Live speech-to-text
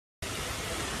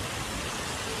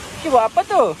Cuba apa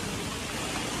tu?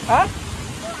 Ha?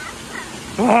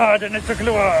 Wah, dinosaur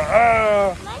keluar.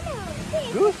 Mana?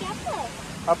 Huh? Siapa?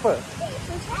 Apa?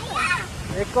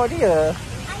 Ayah. Ekor dia.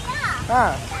 Ayah. Ha?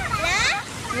 Lah?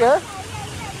 Ya?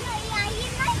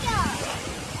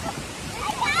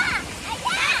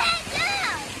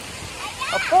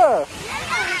 Apa?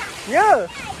 Ya.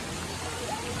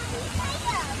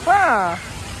 Ha.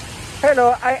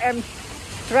 Hello, I am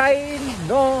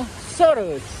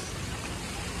Dinosaurus.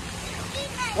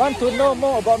 Want to know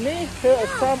more about me? Here are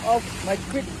some of my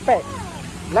quick facts.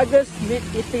 Largest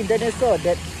meat-eating dinosaur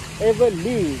that ever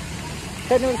lived.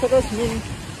 Dinosaurus means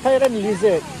tyrant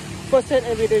lizard. Fossil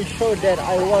evidence show that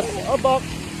I was about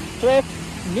 12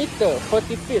 meter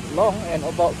 40 feet long and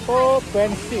about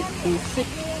 4.6 to 6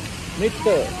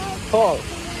 meter tall.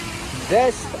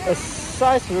 That's a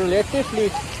size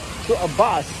relatively to a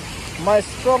bus. My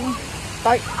strong,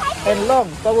 tight and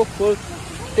long, powerful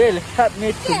tail helped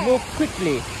me to move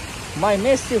quickly. My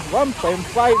massive 1.5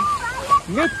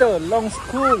 meter long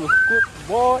skull could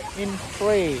bore in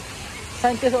prey.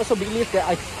 Scientists also believe that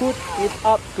I could eat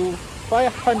up to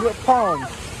 500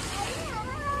 pounds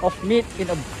of meat in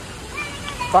a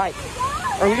bite.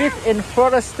 I lived in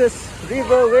Forester's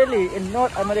River Valley in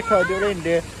North America during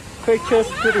the Cretaceous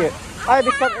period. I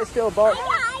became extinct about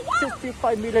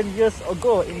 65 million years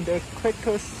ago in the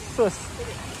Cretaceous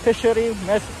tertiary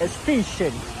mass extinction.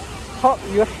 Hope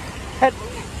you had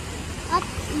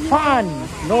fun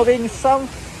knowing some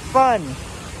fun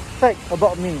fact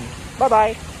about me. Bye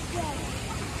bye.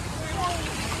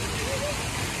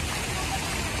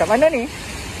 Kat mana ni?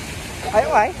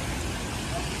 IOI?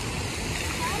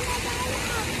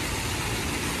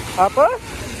 Apa?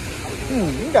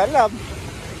 Ni dalam.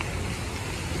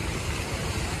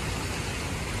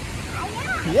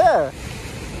 Ya.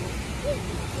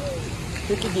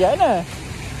 Itu Diana.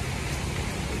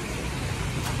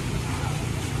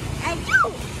 Aju.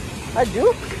 Aju?